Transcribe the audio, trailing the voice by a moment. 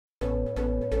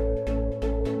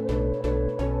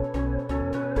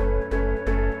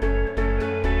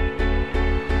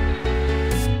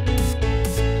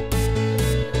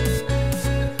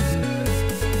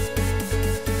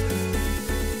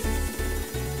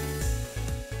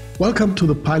Welcome to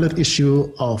the pilot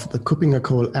issue of the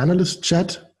KuppingerCole Analyst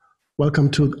Chat. Welcome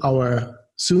to our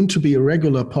soon-to-be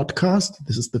regular podcast.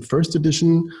 This is the first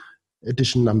edition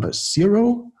number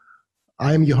 0.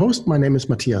 I am your host. My name is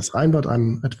Matthias Reinbart.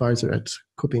 I'm advisor at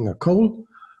KuppingerCole.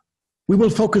 We will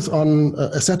focus on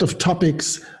a set of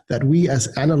topics that we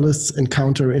as analysts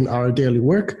encounter in our daily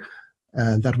work.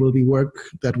 And that will be work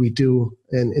that we do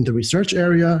in the research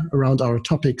area around our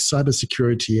topics,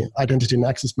 cybersecurity, identity and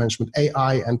access management,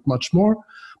 AI, and much more,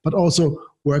 but also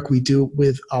work we do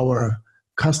with our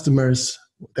customers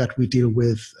that we deal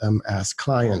with as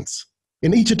clients.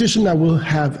 In each edition, I will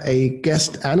have a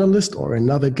guest analyst or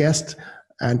another guest,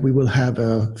 and we will have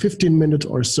a 15-minute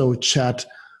or so chat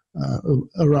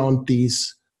around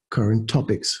these current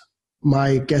topics.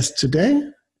 My guest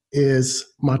today is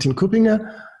Martin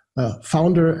Kuppinger,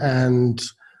 founder and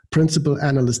principal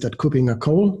analyst at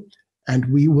KuppingerCole, and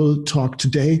we will talk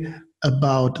today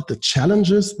about the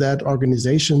challenges that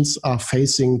organizations are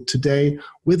facing today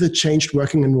with a changed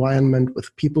working environment,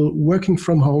 with people working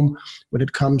from home when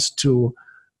it comes to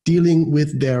dealing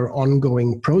with their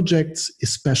ongoing projects,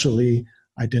 especially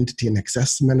identity and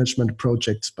access management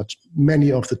projects. But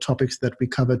many of the topics that we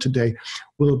cover today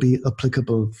will be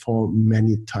applicable for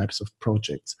many types of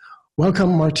projects.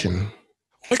 Welcome, Martin.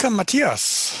 Welcome,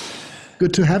 Matthias.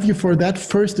 Good to have you for that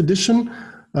first edition.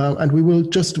 And we will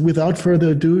just, without further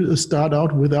ado, start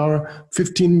out with our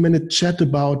 15-minute chat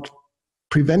about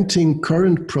preventing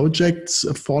current projects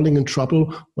falling in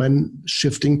trouble when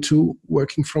shifting to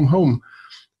working from home.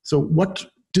 So what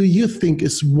do you think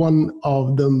is one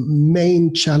of the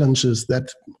main challenges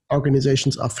that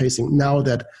organizations are facing now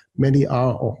that many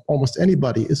are, or almost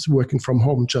anybody is working from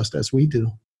home just as we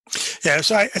do? Yeah,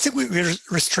 so I think we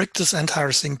restrict this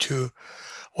entire thing to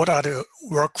what are the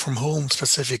work from home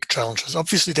specific challenges.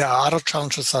 Obviously, there are other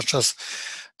challenges such as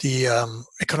the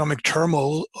economic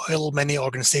turmoil many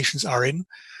organizations are in,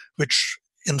 which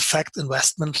infect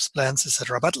investment plans,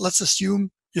 etc. But let's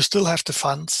assume you still have the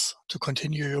funds to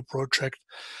continue your project.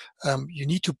 You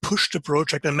need to push the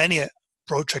project, and many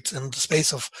projects in the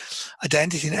space of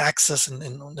identity and access and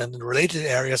in related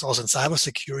areas, also in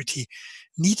cybersecurity,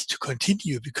 need to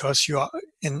continue because you are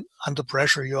under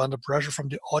pressure. You're under pressure from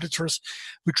the auditors,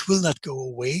 which will not go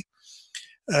away.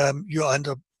 You are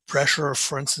under pressure,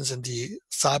 for instance, in the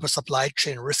cyber supply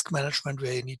chain risk management,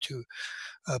 where you need to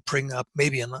bring up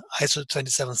maybe an ISO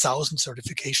 27000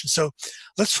 certification. So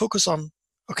let's focus on,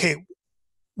 okay,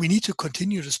 we need to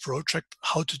continue this project,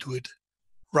 how to do it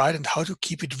right and how to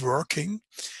keep it working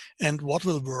and what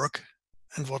will work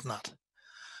and what not.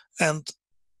 And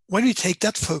when we take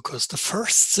that focus, the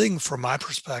first thing from my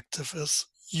perspective is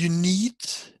you need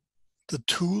the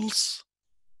tools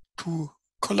to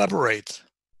collaborate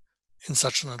in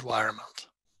such an environment.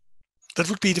 That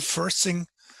would be the first thing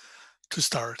to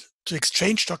start, to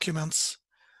exchange documents,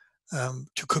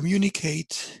 to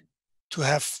communicate, to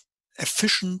have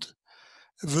efficient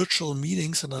virtual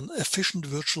meetings and an efficient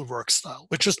virtual work style,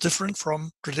 which is different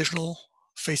from traditional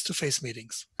face-to-face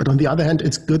meetings. But on the other hand,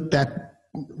 it's good that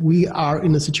we are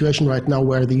in a situation right now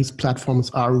where these platforms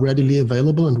are readily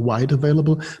available and wide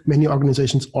available. Many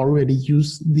organizations already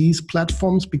use these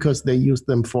platforms because they use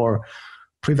them for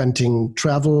preventing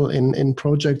travel in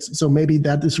projects. So maybe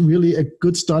that is really a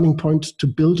good starting point to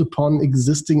build upon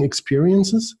existing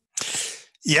experiences.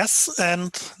 Yes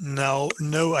and no.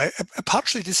 I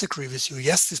partially disagree with you.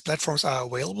 Yes, these platforms are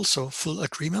available, so full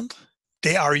agreement.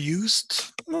 They are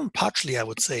used partially, I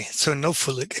would say. So no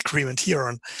full agreement here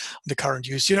on the current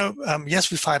use. Yes,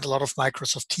 we find a lot of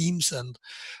Microsoft Teams and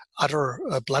other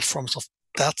platforms of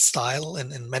that style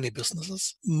in many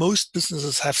businesses. Most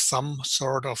businesses have some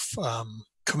sort of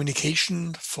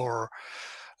communication for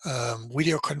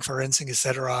video conferencing,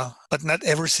 etc., but not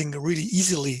everything really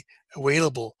easily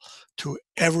available to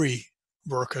every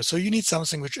worker. So you need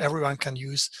something which everyone can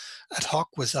use ad hoc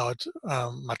without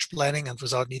much planning and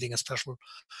without needing a special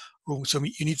room. So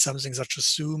you need something such as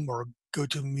Zoom or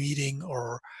GoToMeeting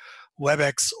or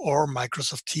WebEx or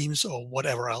Microsoft Teams or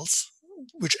whatever else,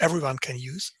 which everyone can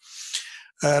use.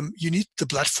 You need the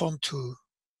platform to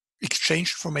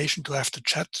exchange information, to have the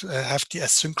chat, to have the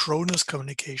asynchronous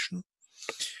communication.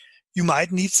 You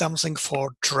might need something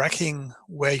for tracking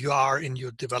where you are in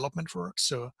your development work.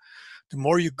 So the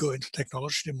more you go into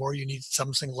technology, the more you need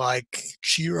something like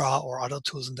Jira or other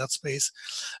tools in that space.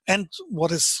 And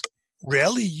what is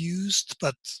rarely used,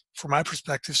 but from my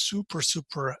perspective, super,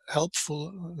 super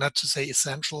helpful, not to say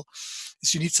essential,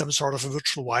 is you need some sort of a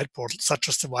virtual whiteboard, such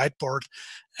as the whiteboard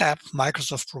app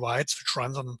Microsoft provides, which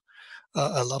runs on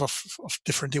a lot of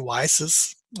different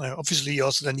devices. Obviously, you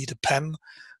also then need a pen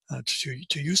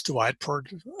to use the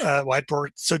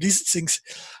whiteboard. So these things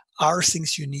are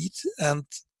things you need? And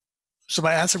so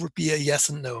my answer would be a yes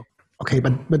and no. Okay,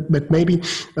 but maybe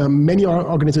many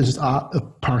organizations are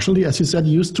partially, as you said,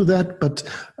 used to that, but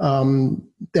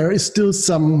there is still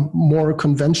some more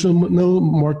conventional,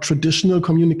 more traditional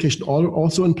communication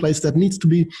also in place that needs to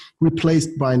be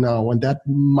replaced by now, and that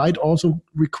might also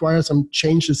require some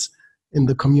changes in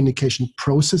the communication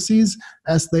processes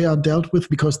as they are dealt with,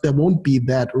 because there won't be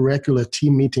that regular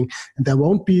team meeting and there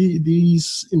won't be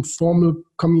these informal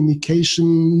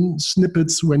communication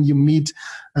snippets when you meet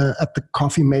at the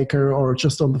coffee maker or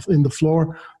just in the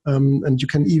floor, and you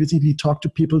can easily talk to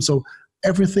people. So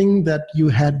everything that you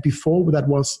had before that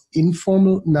was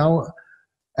informal now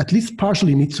at least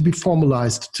partially needs to be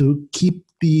formalized to keep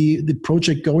the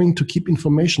project going, to keep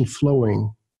information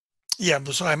flowing. Yeah,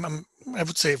 so I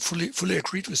would say fully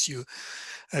agreed with you.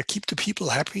 Keep the people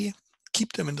happy,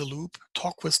 keep them in the loop,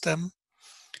 talk with them,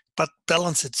 but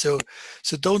balance it. So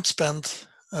don't spend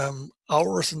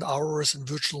hours and hours in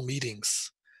virtual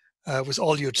meetings with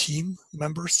all your team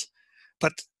members,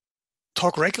 but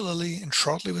talk regularly and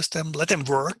shortly with them. Let them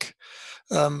work.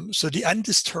 So the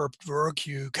undisturbed work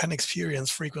you can experience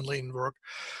frequently in work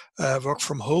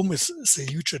from home is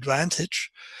a huge advantage.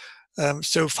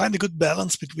 So find a good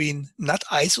balance between not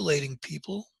isolating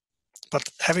people, but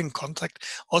having contact.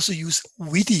 Also use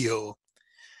video.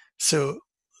 So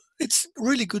it's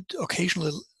really good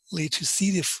occasionally to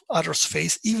see the other's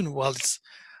face, even while it's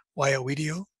via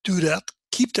video. Do that.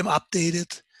 Keep them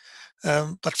updated,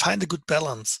 but find a good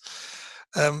balance.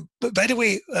 But by the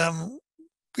way,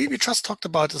 we just talked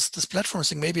about this platform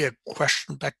thing. Maybe a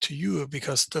question back to you,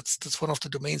 because that's one of the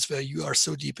domains where you are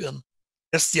so deep in.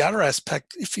 That's the other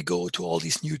aspect. If we go to all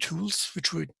these new tools,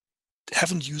 which we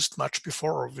haven't used much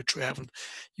before, or which we haven't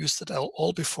used at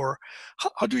all before,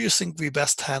 how do you think we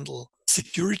best handle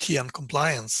security and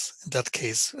compliance in that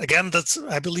case? Again, that's,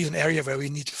 I believe, an area where we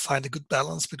need to find a good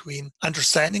balance between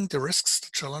understanding the risks, the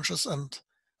challenges, and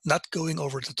not going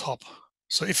over the top.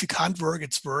 So if you can't work,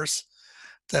 it's worse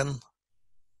than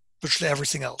virtually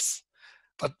everything else.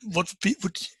 But what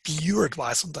would be your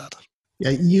advice on that?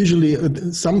 Yeah, usually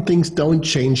some things don't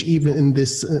change even in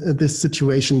this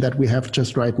situation that we have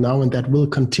just right now, and that will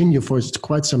continue for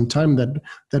quite some time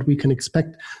that we can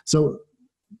expect. So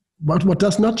what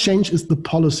does not change is the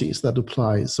policies that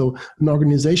apply. So an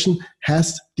organization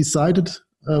has decided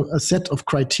a set of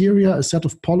criteria, a set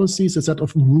of policies, a set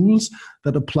of rules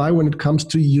that apply when it comes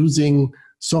to using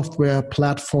software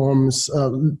platforms,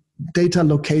 data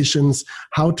locations,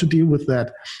 how to deal with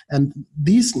that. And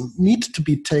these need to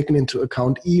be taken into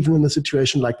account even in a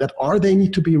situation like that, or they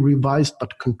need to be revised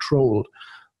but controlled.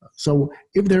 So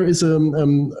if there is a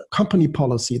company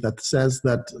policy that says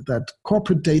that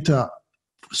corporate data,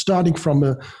 starting from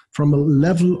a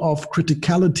level of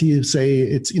criticality, say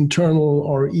it's internal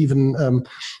or even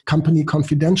company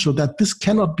confidential, that this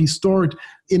cannot be stored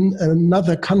in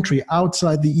another country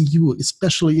outside the EU,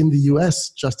 especially in the US,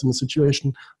 just in a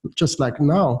situation just like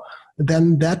now,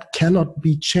 then that cannot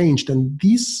be changed. And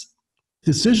these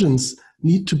decisions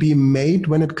need to be made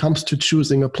when it comes to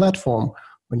choosing a platform.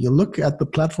 When you look at the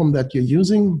platform that you're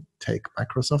using, take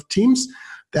Microsoft Teams,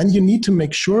 then you need to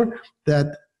make sure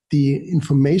that the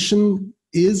information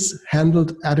is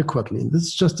handled adequately. And this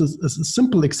is just a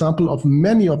simple example of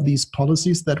many of these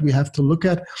policies that we have to look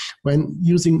at when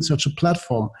using such a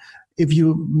platform. If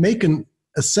you make an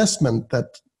assessment that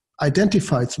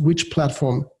identifies which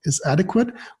platform is adequate,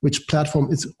 which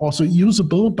platform is also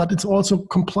usable, but it's also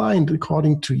compliant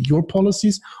according to your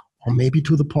policies, or maybe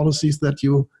to the policies that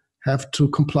you have to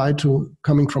comply to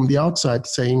coming from the outside,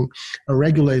 saying a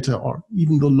regulator or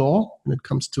even the law when it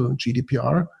comes to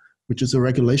GDPR, which is a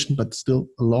regulation, but still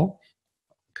a law.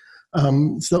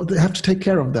 So they have to take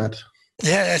care of that.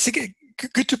 Yeah, I think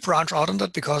good to branch out on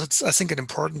that, because it's, I think, an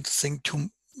important thing to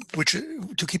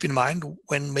keep in mind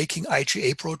when making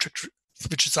IGA project,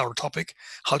 which is our topic,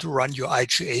 how to run your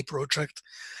IGA project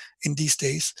in these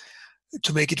days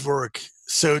to make it work.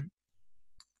 So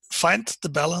find the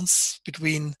balance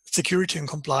between security and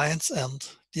compliance and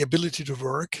the ability to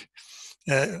work.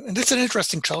 And it's an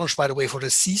interesting challenge, by the way, for the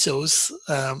CISOs,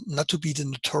 not to be the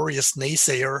notorious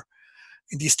naysayer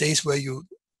in these days where you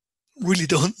really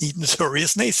don't need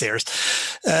notorious naysayers.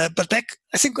 But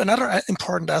I think another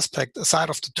important aspect,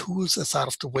 aside of the tools, aside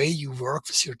of the way you work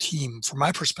with your team, from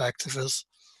my perspective, is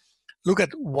look at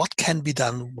what can be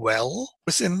done well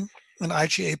within an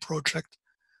IGA project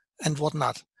and what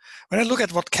not. When I look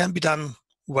at what can be done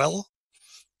well,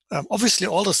 obviously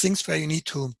all the things where you need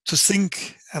to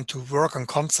think and to work on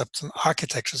concepts and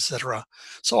architecture, etc.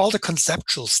 So all the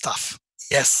conceptual stuff,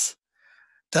 yes,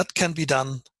 that can be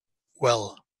done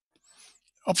well.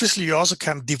 Obviously, you also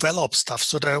can develop stuff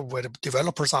so that where the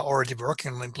developers are already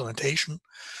working on implementation.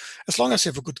 As long as you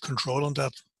have a good control on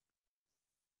that,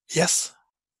 yes,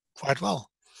 quite well.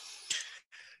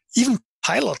 Even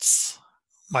pilots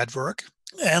might work.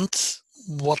 And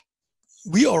what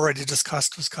we already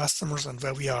discussed with customers and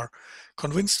where we are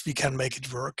convinced we can make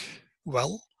it work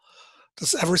well,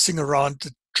 there's everything around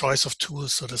the choice of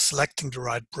tools, so the selecting the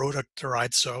right product, the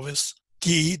right service.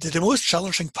 The most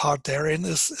challenging part therein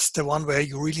is the one where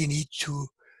you really need to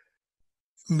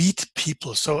meet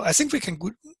people. So I think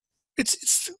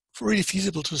it's really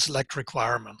feasible to select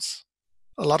requirements.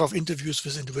 A lot of interviews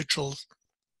with individuals,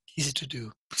 easy to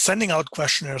do. Sending out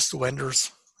questionnaires to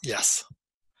vendors, yes.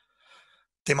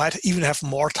 They might even have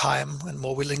more time and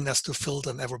more willingness to fill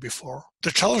than ever before.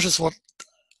 The challenge is what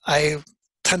I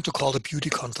tend to call the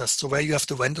beauty contest, so where you have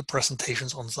the vendor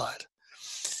presentations on site.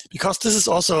 Because this is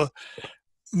also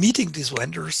meeting these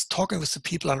vendors, talking with the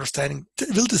people, understanding,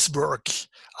 will this work?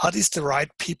 Are these the right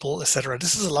people, etc.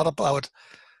 This is a lot about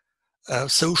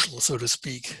social, so to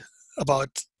speak, about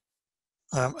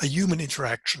a human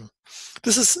interaction.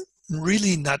 This is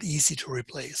really not easy to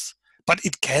replace, but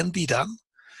it can be done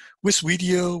with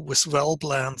video, with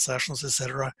well-planned sessions,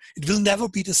 etc. It will never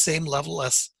be the same level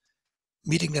as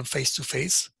meeting them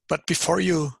face-to-face, but before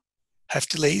you have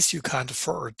delays you can't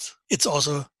afford, it's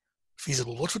also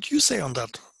feasible. What would you say on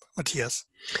that, Matthias?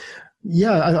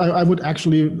 Yeah, I would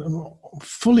actually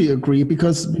fully agree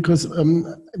because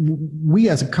we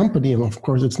as a company, and of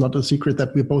course it's not a secret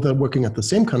that we both are working at the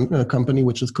same company,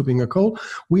 which is KuppingerCole.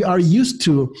 We are used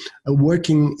to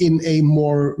working in a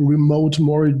more remote,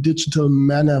 more digital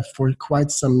manner for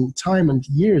quite some time and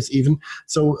years even.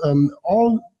 So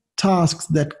all tasks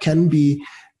that can be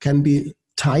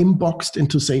time boxed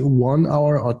into say 1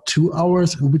 hour or 2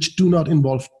 hours, which do not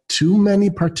involve too many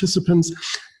participants,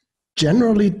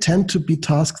 generally tend to be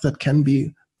tasks that can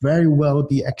be very well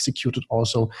be executed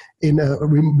also in a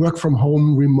work from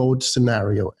home remote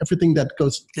scenario. Everything that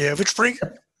goes. Yeah, which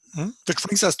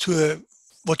brings us to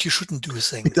what you shouldn't do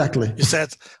thing. Exactly. You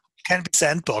said can be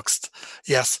sandboxed.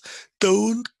 Yes,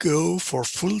 don't go for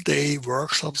full day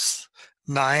workshops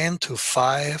 9 to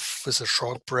 5 with a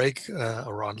short break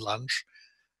around lunch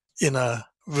in a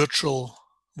virtual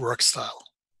work style.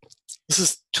 This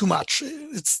is too much.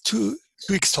 It's too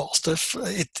exhaustive.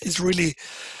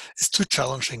 It's too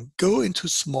challenging. Go into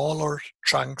smaller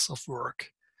chunks of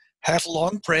work. Have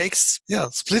long breaks. Yeah,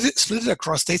 split it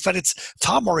across days, but it's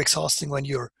far more exhausting when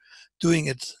you're doing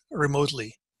it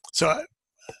remotely. So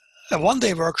a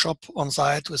one-day workshop on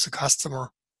site with a customer,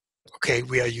 okay,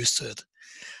 we are used to it.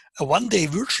 A one-day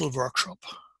virtual workshop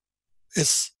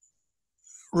is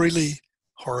really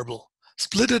horrible.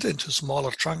 Split it into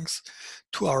smaller chunks,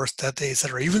 2 hours that day,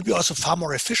 etc. You will be also far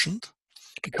more efficient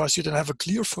because you don't have a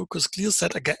clear focus, clear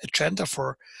set agenda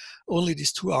for only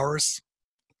these 2 hours.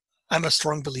 I'm a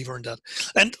strong believer in that.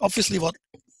 And obviously what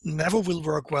never will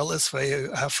work well is where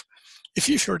you have, if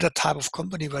you're that type of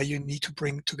company where you need to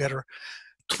bring together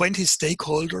 20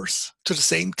 stakeholders to the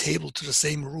same table, to the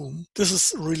same room, this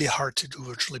is really hard to do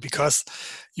virtually because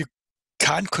you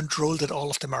can't control that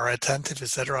all of them are attentive,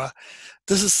 etc.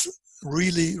 This is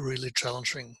really, really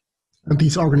challenging. And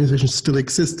these organizations still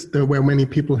exist where many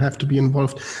people have to be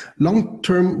involved.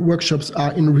 Long-term workshops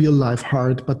are in real life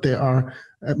hard, but they are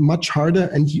much harder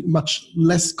and much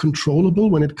less controllable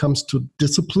when it comes to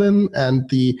discipline and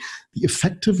the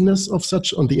effectiveness of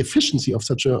such, and the efficiency of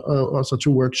such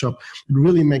a workshop. It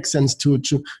really makes sense to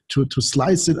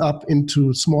slice it up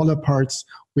into smaller parts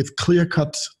with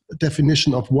clear-cut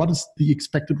definition of what is the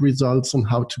expected results and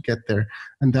how to get there.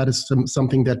 And that is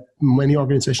something that many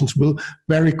organizations will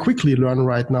very quickly learn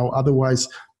right now. Otherwise,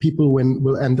 people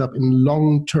will end up in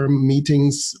long-term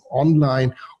meetings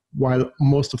online while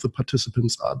most of the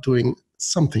participants are doing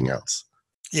something else.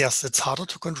 Yes, it's harder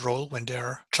to control when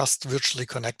they're just virtually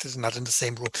connected and not in the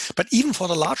same room. But even for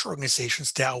the large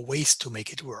organizations, there are ways to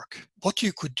make it work. What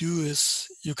you could do is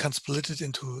you can split it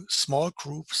into small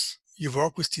groups. You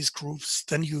work with these groups,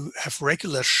 then you have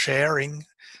regular sharing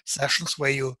sessions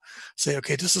where you say,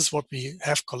 okay, this is what we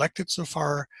have collected so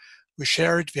far. We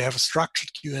share it, we have a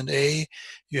structured Q&A,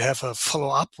 you have a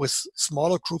follow-up with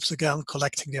smaller groups again,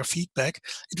 collecting their feedback.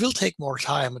 It will take more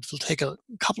time. It will take a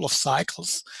couple of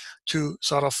cycles to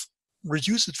sort of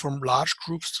reduce it from large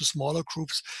groups to smaller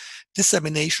groups,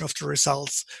 dissemination of the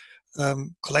results,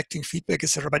 collecting feedback,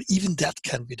 etc. But even that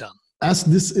can be done. As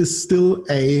this is still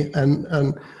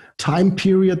time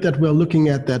period that we're looking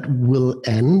at that will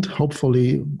end,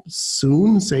 hopefully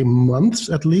soon, say months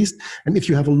at least. And if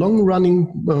you have a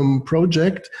long-running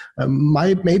project,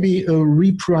 maybe a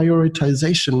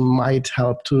reprioritization might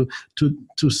help to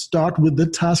start with the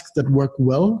tasks that work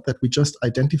well, that we just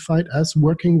identified as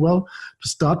working well, to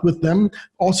start with them,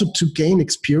 also to gain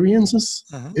experiences,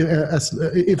 as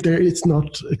if there is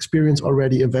not experience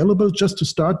already available, just to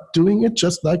start doing it,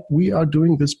 just like we are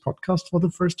doing this podcast for the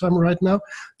first time right now.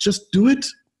 Just do it,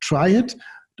 try it,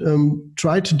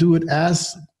 try to do it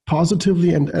as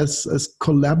positively and as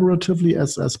collaboratively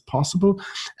as possible,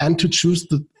 and to choose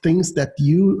the things that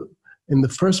you in the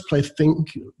first place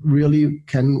think really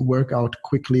can work out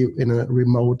quickly in a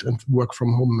remote and work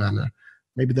from home manner.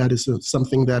 Maybe that is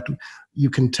something that you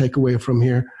can take away from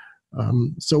here.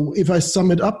 So if I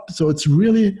sum it up, so it's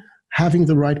really having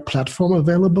the right platform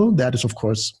available. That is, of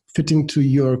course, fitting to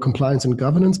your compliance and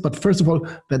governance. But first of all,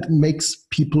 that makes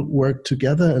people work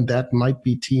together, and that might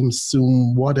be Teams,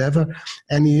 Zoom, whatever,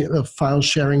 any file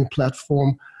sharing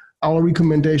platform. Our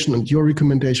recommendation and your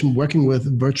recommendation, working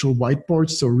with virtual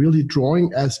whiteboards, so really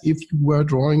drawing as if you were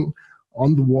drawing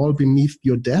on the wall beneath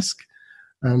your desk.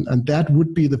 And that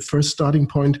would be the first starting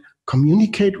point.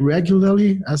 Communicate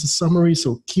regularly as a summary,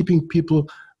 so keeping people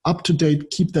up to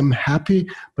date, keep them happy,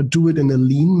 but do it in a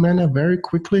lean manner very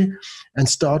quickly, and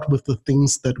start with the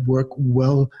things that work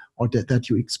well or that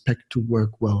you expect to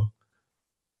work well.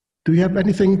 Do you have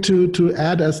anything to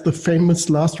add as the famous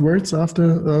last words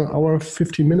after our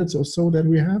 15 minutes or so that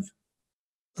we have?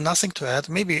 Nothing to add.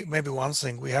 Maybe one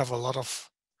thing. We have a lot of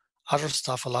other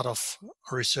stuff, a lot of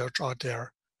research out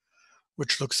there,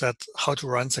 which looks at how to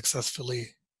run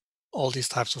successfully all these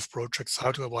types of projects,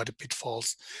 how to avoid the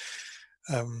pitfalls.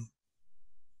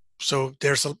 So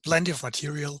there's plenty of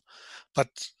material,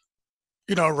 but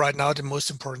right now the most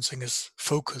important thing is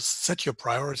focus. Set your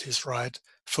priorities right,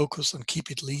 focus and keep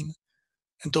it lean,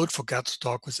 and don't forget to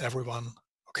talk with everyone,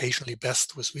 occasionally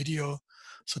best with video,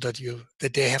 so that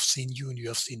they have seen you and you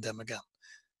have seen them again.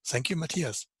 Thank you,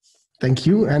 Matthias. Thank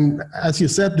you. And as you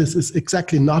said, this is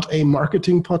exactly not a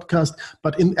marketing podcast,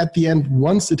 but at the end,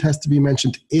 once it has to be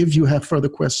mentioned, if you have further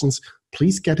questions,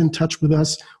 please get in touch with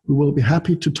us. We will be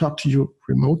happy to talk to you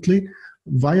remotely,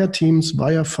 via Teams,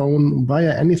 via phone,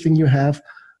 via anything you have.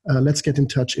 Let's get in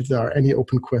touch if there are any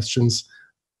open questions.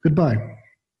 Goodbye.